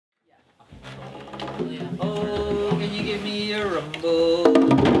Oh, can you give me a rumble?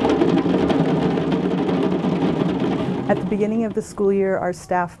 At the beginning of the school year, our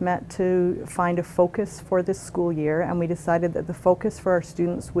staff met to find a focus for this school year, and we decided that the focus for our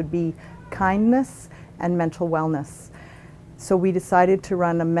students would be kindness and mental wellness. So we decided to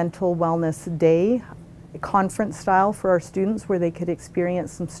run a mental wellness day, conference style, for our students where they could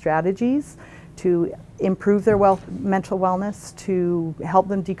experience some strategies to improve their mental wellness, to help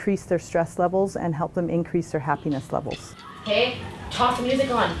them decrease their stress levels and help them increase their happiness levels. Okay, toss the music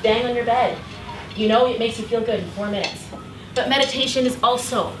on, bang on your bed. You know it makes you feel good in 4 minutes. But meditation is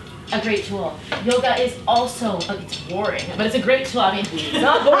also a great tool. Yoga is also, it's boring, but it's a great tool. I mean, it's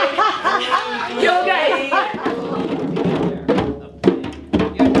not boring.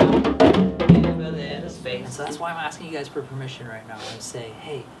 So that's why I'm asking you guys for permission right now and say,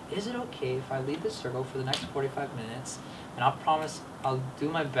 hey, is it okay if I lead this circle for the next 45 minutes? And I'll promise I'll do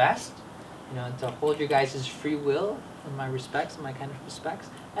my best, to hold your guys' free will in my respects, in my kind of respects,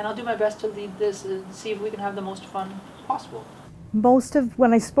 and I'll do my best to lead this and see if we can have the most fun possible.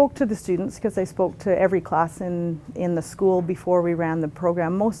 When I spoke to the students, because I spoke to every class in the school before we ran the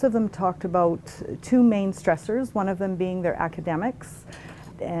program, most of them talked about two main stressors, one of them being their academics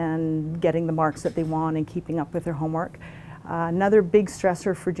and getting the marks that they want and keeping up with their homework. Another big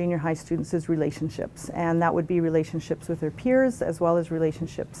stressor for junior high students is relationships, and that would be relationships with their peers as well as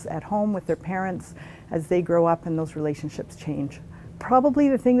relationships at home with their parents as they grow up and those relationships change. Probably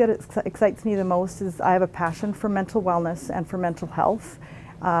the thing that excites me the most is I have a passion for mental wellness and for mental health.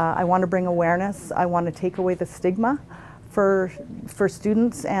 I want to bring awareness. I want to take away the stigma for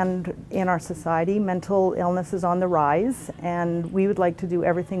students and in our society. Mental illness is on the rise, and we would like to do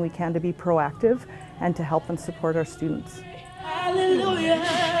everything we can to be proactive and to help and support our students.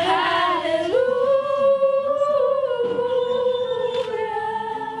 Hallelujah.